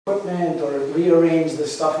equipment or rearrange the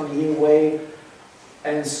stuff in a new way.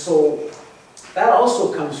 And so that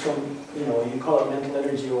also comes from, you call it mental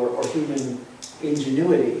energy or human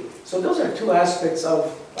ingenuity. So those are two aspects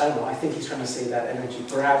of, I don't know, I think he's trying to say that energy,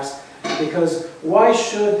 perhaps, because why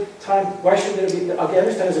should there be, I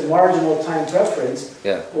understand as a marginal time preference,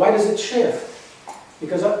 yeah. Why does it shift?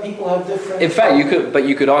 Because people have different... In fact,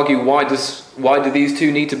 you could argue, why do these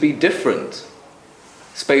two need to be different?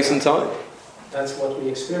 Space and time. That's what we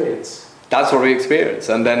experience. That's what we experience.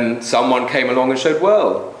 And then someone came along and showed,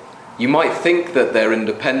 well, you might think that they're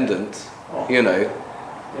independent,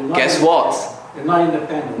 Guess what? They're not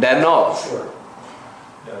independent. They're not. Sure.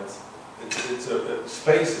 Yeah,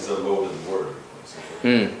 space is a loaded word.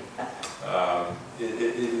 Mm.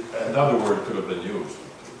 Another word could have been used.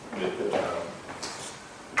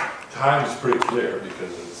 Time is pretty clear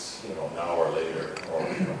because it's now or later,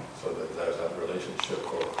 so that there's that relationship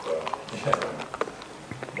of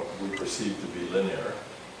what we perceive to be linear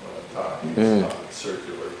time. It's not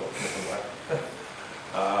circular,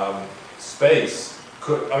 but space.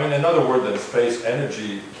 Another word than space,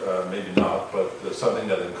 energy, maybe not, but something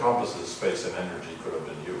that encompasses space and energy could have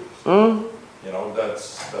been used.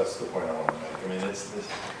 That's the point I want to make.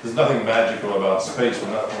 There's nothing magical about space.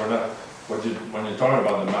 When you're talking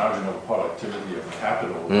about the marginal productivity of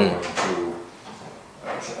capital going to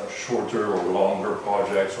shorter or longer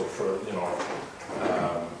projects, or for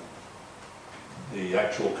the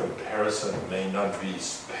actual comparison may not be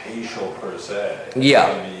spatial per se.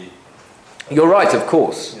 Yeah. You're right, of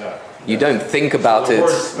course. Yeah. You don't think about it. The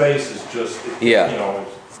word space is just,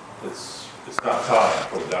 it's not time,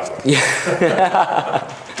 put it that way. Yeah.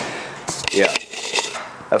 Yeah.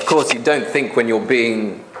 Of course, you don't think when you're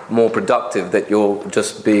being more productive that you're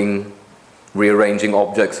just rearranging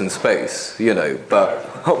objects in space, but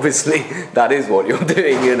obviously that is what you're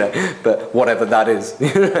doing, but whatever that is,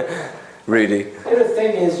 really. The other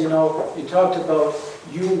thing is, you talked about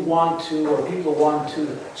people want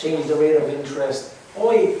to change the rate of interest.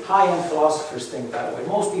 Only high-end philosophers think that way.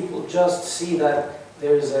 Most people just see that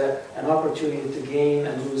there's an opportunity to gain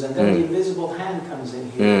and lose, and then the invisible hand comes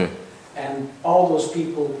in here. And all those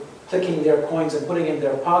people clicking their coins and putting in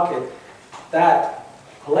their pocket, that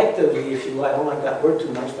collectively, if you will, I don't like that word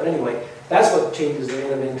too much, but anyway, that's what changes the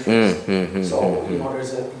rate of interest. So, you got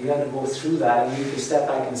to go through that, and you can step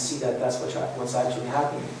back and see that that's what's actually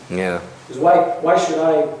happening. Yeah. Because why should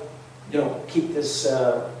I, keep this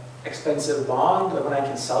expensive bond when I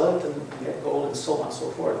can sell it and get gold and so on and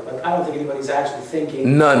so forth? But I don't think anybody's actually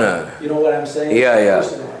thinking. No. You know what I'm saying? Yeah.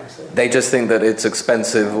 They just think that it's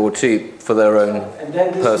expensive or cheap for their own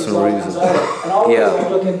personal reasons. And always I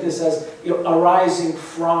look at this as arising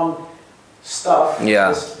from stuff.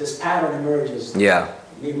 Yeah. This pattern emerges. Yeah.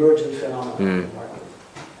 The emergent phenomenon.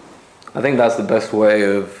 I think that's the best way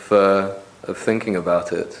of thinking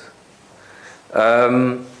about it.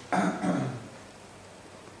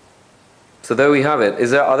 So there we have it.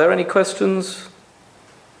 Are there any questions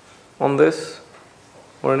on this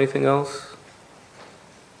or anything else?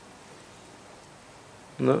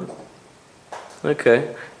 No?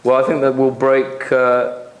 Okay. Well, I think that we'll break.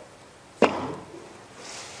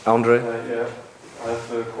 Andre? Yeah, I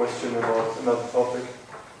have a question about another topic.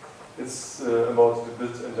 It's about the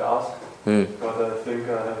bid and the ask, but I think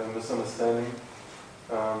I have a misunderstanding.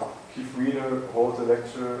 Keith Wiener wrote a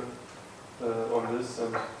lecture on this,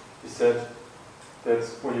 and he said that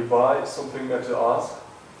when you buy something at the ask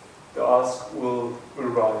will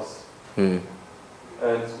rise. And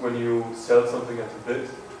when you sell something at the bid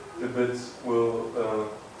will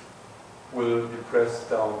be pressed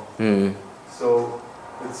down. So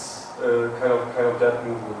it's kind of that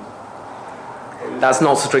movement. That's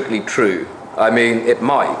not strictly true. It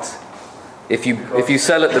might. If you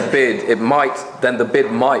sell at the bid, then the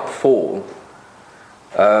bid might fall.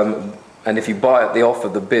 And if you buy at the offer,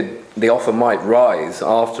 the offer might rise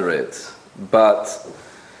after it. But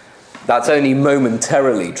that's only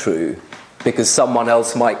momentarily true, because someone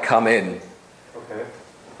else might come in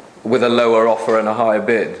with a lower offer and a higher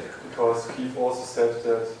bid. Because Keith also said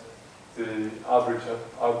that the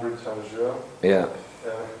arbitrageur,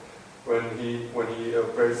 when he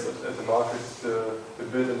operates at the market, the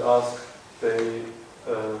bid and ask, they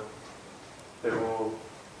will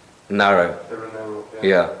narrow. They will narrow.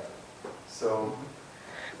 Yeah. So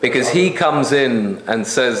because he comes in and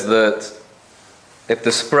says that if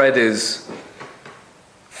the spread is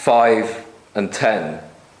 5 and 10,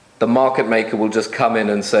 the market maker will just come in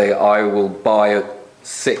and say, I will buy at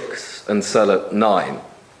 6 and sell at 9.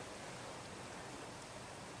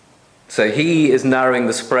 So he is narrowing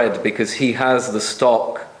the spread because he has the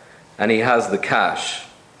stock and he has the cash.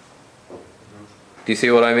 Do you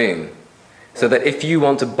see what I mean? So that if you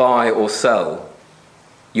want to buy or sell,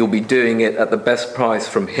 you'll be doing it at the best price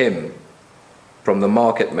from him, from the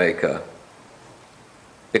market maker.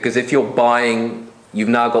 Because if you're buying, you've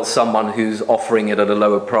now got someone who's offering it at a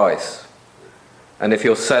lower price. And if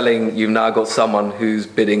you're selling, you've now got someone who's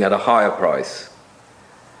bidding at a higher price.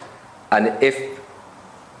 And if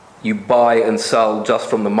you buy and sell just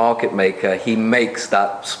from the market maker, he makes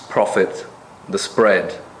that profit, the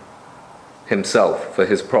spread, himself for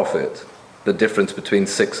his profit, the difference between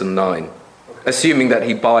 6 and 9. Assuming that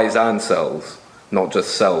he buys and sells, not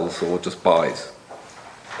just sells or just buys.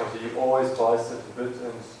 But he always buys at the bid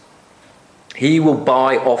and... He will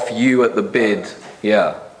buy off you at the bid,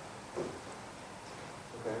 yeah.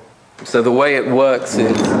 Okay. So the way it works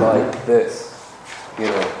is like this, you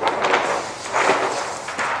know.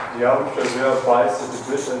 The arbitrateur buys at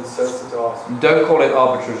the bid and sells it to us. Don't call it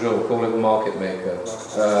arbitrageur, call it market maker.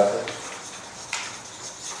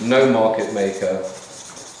 No market maker.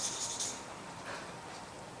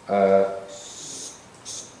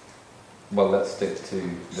 Well, let's stick to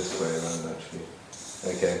this way around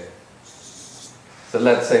actually. Okay. So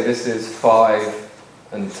let's say this is 5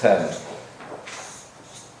 and 10.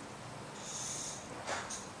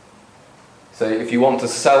 So if you want to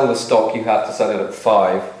sell the stock, you have to sell it at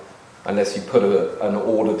 5, unless you put an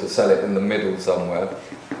order to sell it in the middle somewhere.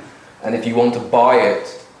 And if you want to buy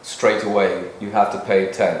it straight away, you have to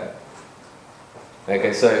pay 10.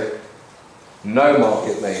 Okay, so no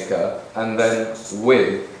market maker, and then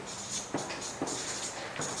with.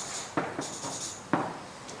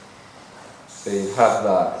 So you have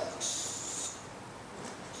that.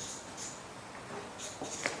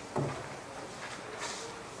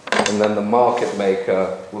 And then the market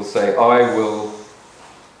maker will say, I will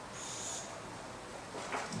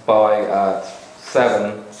buy at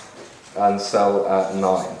 7 and sell at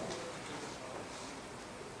 9.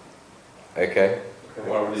 Okay?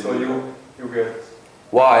 Why would he So do you get...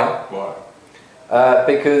 Why? Why?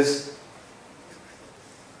 Because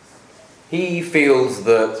he feels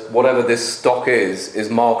that whatever this stock is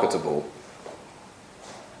marketable.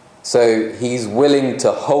 So he's willing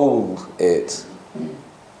to hold it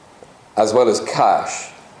as well as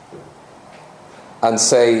cash and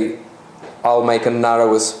say, I'll make a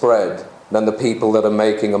narrower spread than the people that are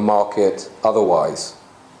making a market otherwise.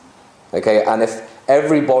 Okay, and if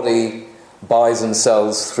everybody buys and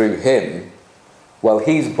sells through him, well,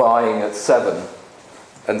 he's buying at 7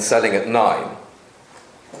 and selling at 9.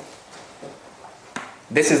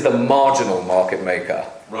 This is the marginal market maker,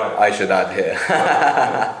 Right. I should add here.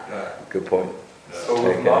 Yeah. Good point. So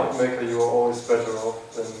with Okay. market maker you are always better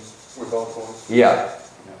off than without one. Yeah.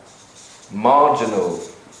 Marginal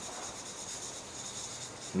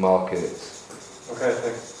market Okay,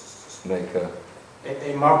 thanks. maker.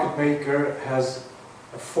 A market maker has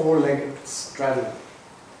a four-legged strategy,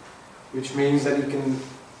 which means that he can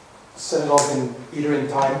sell it off in either in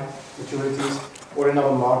time maturities or in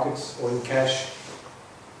other markets or in cash.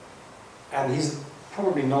 And he's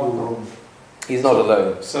probably not alone. He's not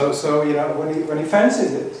alone. So you know, when he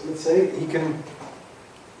fancies it, let's say, he can,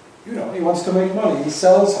 you know, he wants to make money. He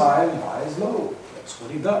sells high and buys low. That's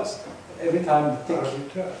what he does. Every time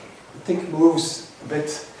the tick moves a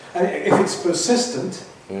bit, and if it's persistent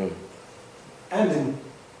and in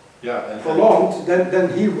Yeah, and prolonged,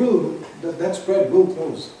 then he will, that spread will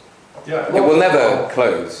close. yeah, It will never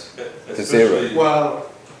close. to zero. especially- Well,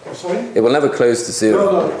 oh, sorry? It will never close to zero.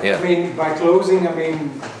 No, Yeah. I mean, by closing, I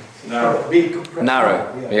mean, Narrow. big. Narrow.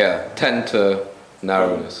 Yeah. Tend to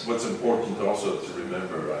narrowness. What's important also to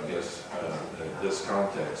remember, I guess, in this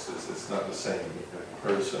context, is it's not the same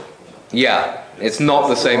person Yeah. It's not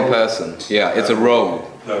the same person. Yeah. It's a role.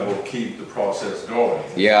 that will keep the process going.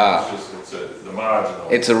 Yeah. It's just, the marginal.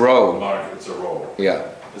 It's a role. Market, it's a role. Yeah.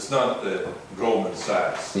 It's not the Goldman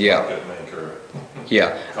Sachs Yeah. market maker.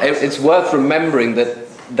 Yeah. It's worth remembering that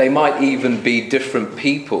they might even be different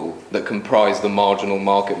people that comprise the marginal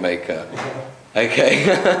market maker. Okay,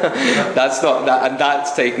 that's not that, and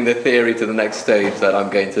that's taking the theory to the next stage that I'm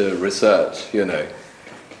going to research. You know,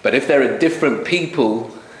 but if there are different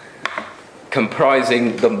people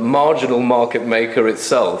comprising the marginal market maker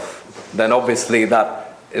itself, then obviously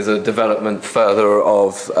that is a development further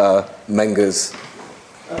of Menger's.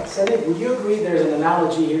 Sadiq, would you agree there's an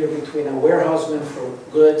analogy here between a warehouseman for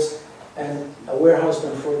goods and a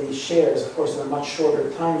warehouseman for these shares, of course, in a much shorter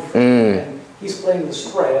time frame? And he's playing the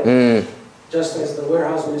spread, just as the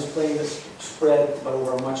warehouseman is playing the spread, but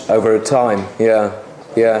over a much Over a time, yeah.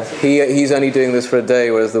 Yeah, he's only doing this for a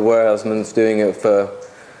day, whereas the warehouseman's doing it for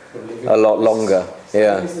a lot longer.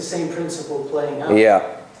 Yeah, It's the same principle playing out. yeah,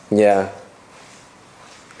 yeah.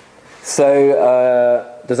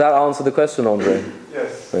 So, does that answer the question, Andre?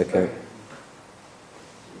 Yes. Okay.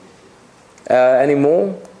 Any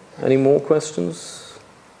more? Any more questions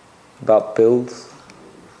about builds,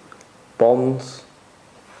 bonds?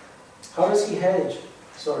 How does he hedge?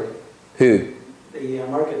 Sorry, Who? the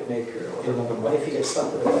market maker, or what if he gets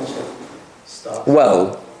stuck with a bunch of stuff?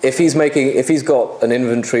 Well, if he's got an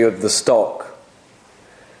inventory of the stock,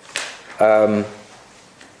 it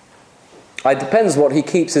depends what he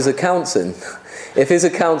keeps his accounts in. If his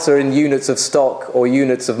accounts are in units of stock or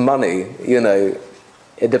units of money,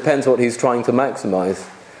 it depends what he's trying to maximize.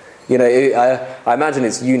 I imagine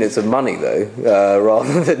it's units of money though,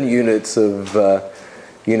 rather than units of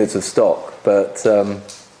stock. But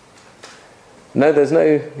no,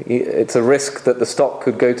 it's a risk that the stock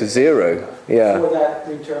could go to zero. Yeah. For that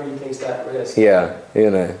return, he takes that risk. Yeah,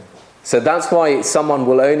 So that's why someone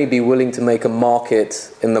will only be willing to make a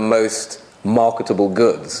market in the most marketable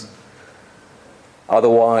goods.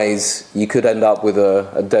 Otherwise, you could end up with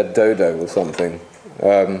a dead dodo or something.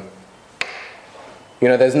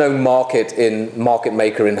 There's no market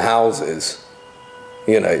maker in houses.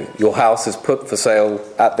 Your house is put for sale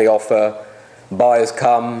at the offer. Buyers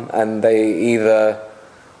come and they either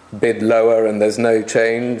bid lower and there's no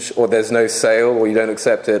change, or there's no sale, or you don't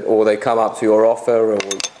accept it, or they come up to your offer, or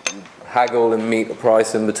haggle and meet a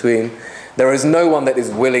price in between. There is no one that is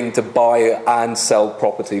willing to buy and sell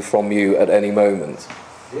property from you at any moment.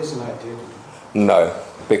 Isn't that it? No,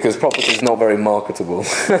 because property is not very marketable.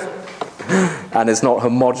 And it's not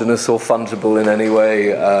homogeneous or fungible in any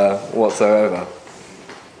way whatsoever.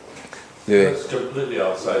 It's completely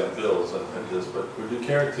outside bills and this, but would you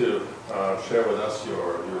care to share with us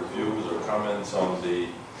your views or comments on the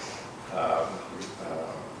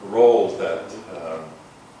roles that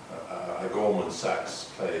Goldman Sachs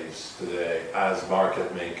plays today as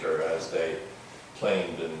market maker, as they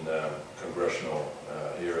claimed in congressional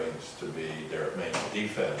hearings to be their main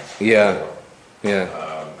defense? Yeah.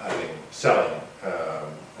 Selling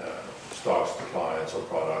stocks to clients or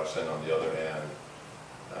products, and on the other hand,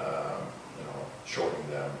 shorting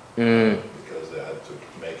them because they had to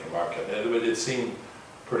make a market. It seemed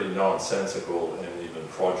pretty nonsensical and even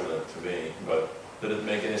fraudulent to me, but did it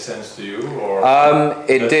make any sense to you? Or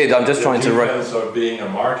it did. I'm just trying to... The defense of being a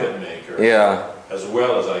market maker, as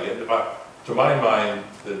well as I get... to my mind,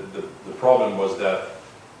 the problem was that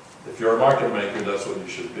if you're a market maker, that's what you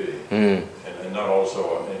should be, and not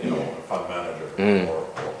also a fund manager, or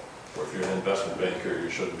if you're an investment banker, you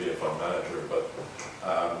shouldn't be a fund manager.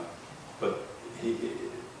 But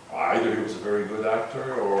either he was a very good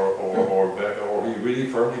actor, or he really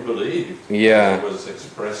firmly believed that he was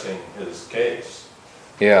expressing his case.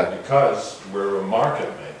 Yeah. Because we're a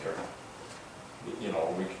market maker,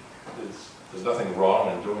 there's nothing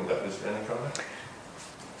wrong in doing that. Is there any comment?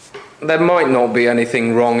 There might not be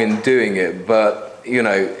anything wrong in doing it, but,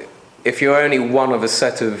 if you're only one of a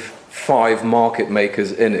set of 5 market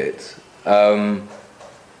makers in it,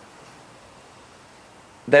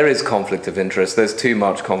 there is conflict of interest. There's too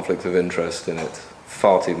much conflict of interest in it,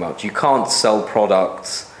 far too much. You can't sell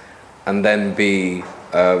products and then be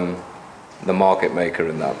the market maker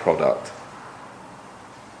in that product,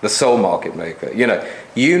 the sole market maker.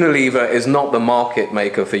 Unilever is not the market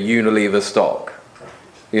maker for Unilever stock.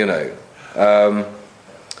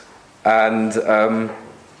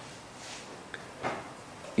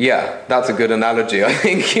 That's a good analogy, I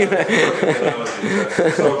think.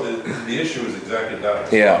 So the issue is exactly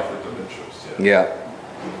that. It's conflict of interest.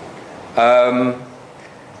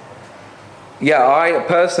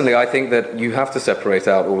 I think that you have to separate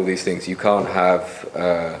out all of these things. You can't have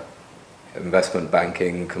investment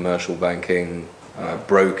banking, commercial banking,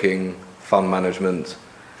 broking, fund management.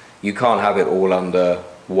 You can't have it all under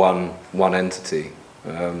one entity.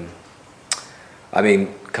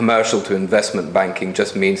 Commercial to investment banking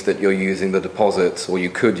just means that you're using the deposits, or you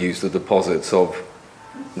could use the deposits of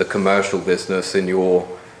the commercial business in your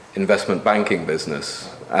investment banking business.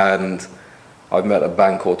 And I've met a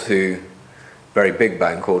bank or two, very big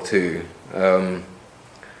bank or two,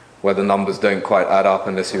 where the numbers don't quite add up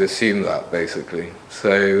unless you assume that, basically.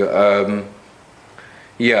 So,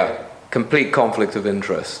 complete conflict of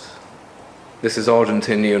interest. This is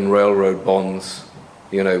Argentinian railroad bonds,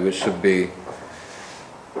 which should be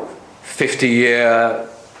 50-year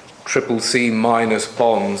CCC minus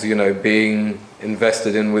bonds, being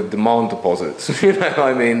invested in with demand deposits.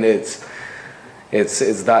 It's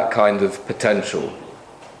that kind of potential.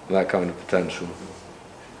 Are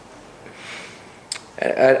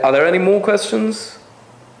there any more questions?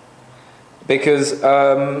 Because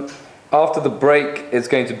after the break, it's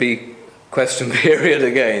going to be question period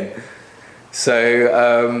again.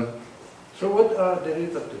 So So what are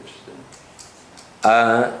derivatives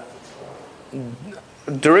then?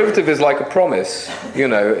 Derivative is like a promise, you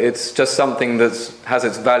know, it's just something that has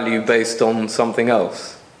its value based on something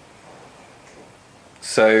else.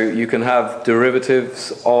 So you can have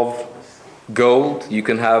derivatives of gold, you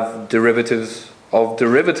can have derivatives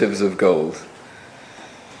of gold.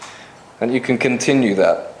 And you can continue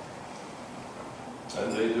that.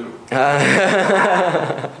 And they do.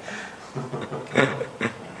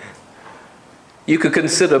 You could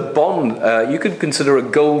consider you could consider a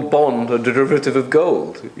gold bond a derivative of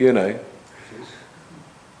gold, you know.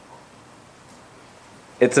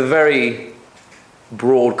 It's a very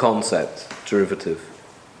broad concept, derivative.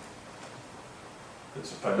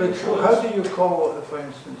 It's a But financial. how do you call, for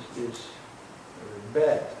instance, this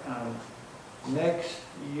bet on next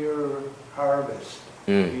year harvest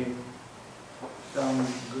in some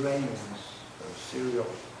grains or cereal?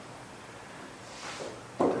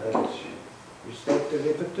 Is that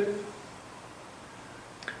derivative?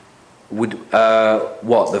 Would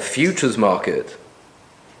what, the futures market?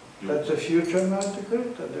 That's a future market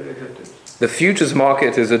or derivative? The futures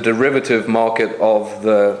market is a derivative market of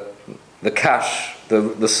the cash,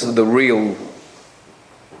 the real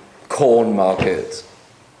corn market.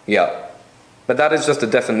 Yeah, but that is just a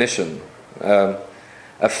definition.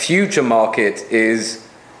 A future market is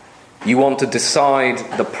you want to decide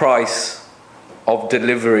the price of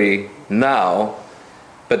delivery now,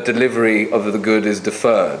 but delivery of the good is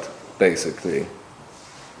deferred, basically.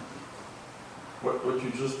 What you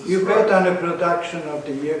just described. You bet on the production of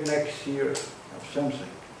the year, next year of something.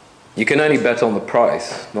 You can only bet on the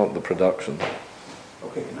price, not the production.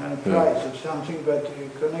 Okay, not the price of something, but you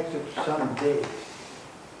connect it to some date,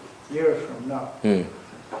 year from now.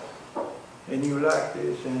 And you like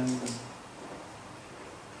this, and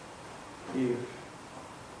if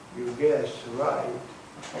you guess right,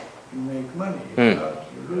 you make money. If not,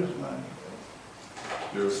 you lose money.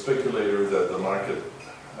 You're a speculator that the market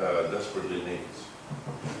desperately needs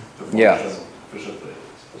to function Yeah. efficiently.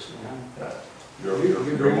 Yeah. You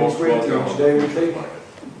You're bring most great welcome things, on they the will futures take. market.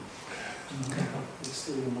 It's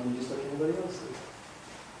still your money just like anybody else's.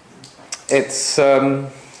 It's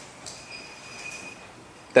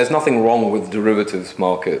there's nothing wrong with derivatives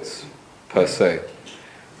markets per se,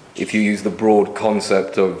 if you use the broad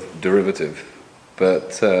concept of derivative,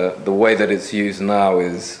 but the way that it's used now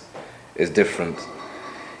is different.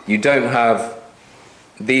 You don't have,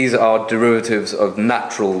 these are derivatives of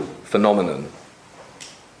natural phenomenon.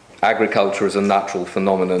 Agriculture is a natural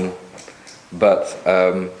phenomenon, but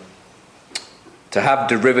to have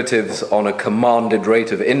derivatives on a commanded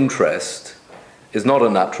rate of interest is not a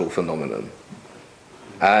natural phenomenon.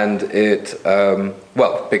 And it,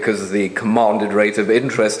 well, because the commanded rate of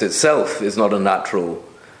interest itself is not a natural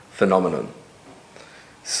phenomenon.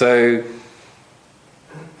 So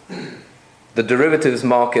the derivatives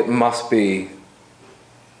market must be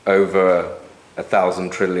over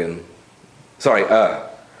 1,000 trillion. Sorry,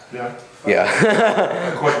 Yeah.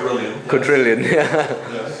 yeah, A quadrillion. Yes. quadrillion, yeah.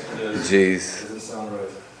 Yes, it is. Jeez, Doesn't sound right.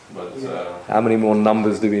 But how many more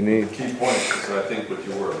numbers do we need? the key point is, I think what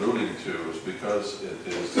you were alluding to is because it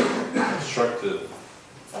is constructed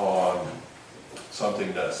on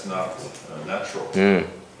something that's not natural,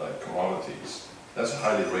 like commodities. That's a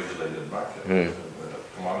highly regulated market, the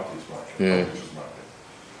commodities market, the futures market.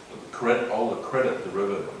 But all the credit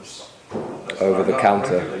derivatives Over are the not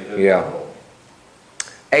counter, regulated yeah. at all.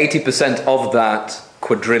 80% of that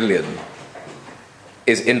quadrillion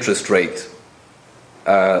is interest rate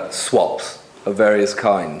swaps of various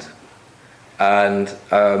kind, and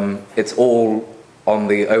it's all on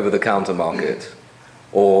the over-the-counter market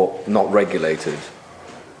or not regulated.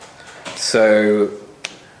 So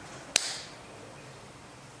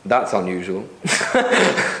that's unusual.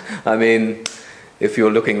 I mean, if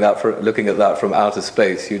you're looking at that from outer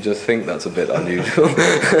space, you just think that's a bit unusual.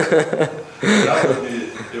 That would be,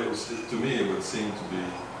 to me, it would seem to be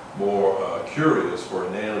more curious for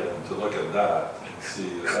an alien to look at that and see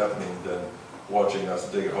it happening than watching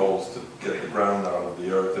us dig holes to get the ground out of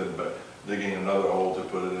the earth and digging another hole to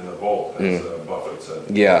put it in a vault, as Buffett said.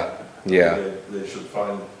 Yeah. They should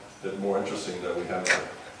find it more interesting that we have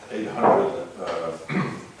 800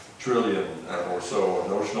 trillion or so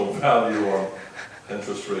notional value on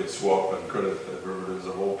interest rate swap and credit derivatives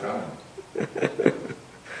of all kinds.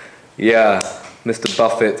 Yeah, Mr.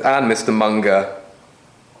 Buffett and Mr. Munger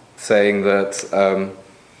saying that,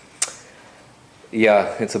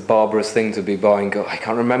 yeah, it's a barbarous thing to be buying gold. I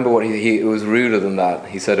can't remember what it was ruder than that.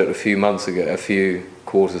 He said it a few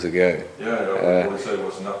quarters ago. Yeah, what he said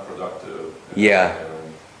was not productive. Yeah.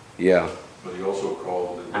 But he also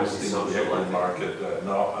called investing in the equity market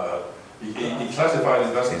He classified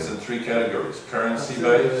investments in three categories: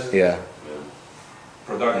 currency-based, Yeah.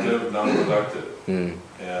 productive, non-productive. Mm.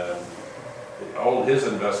 And all his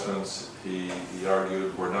investments, he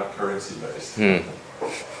argued, were not currency-based. Mm.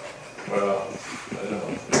 Well, I don't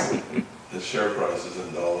know. The share price is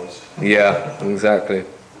in dollars. Yeah, exactly.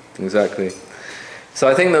 Exactly. So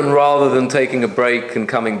I think then rather than taking a break and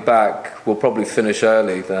coming back, we'll probably finish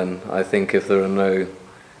early then, I think, if there are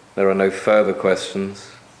no further questions.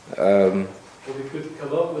 Well, we could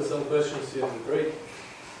come up with some questions during the break.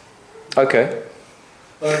 Okay.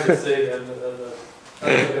 I'm just saying, I'm not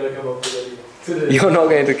going to come up with any today. You're not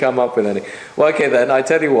going to come up with any. Well, okay then, I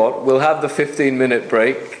tell you what, we'll have the 15-minute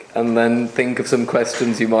break and then think of some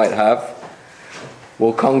questions you might have.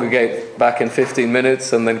 We'll congregate back in 15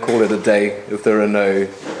 minutes and then call it a day if there are no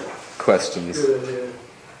questions. Good idea.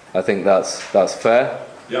 I think that's fair.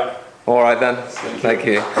 Yeah. All right then. Thank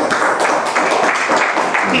you.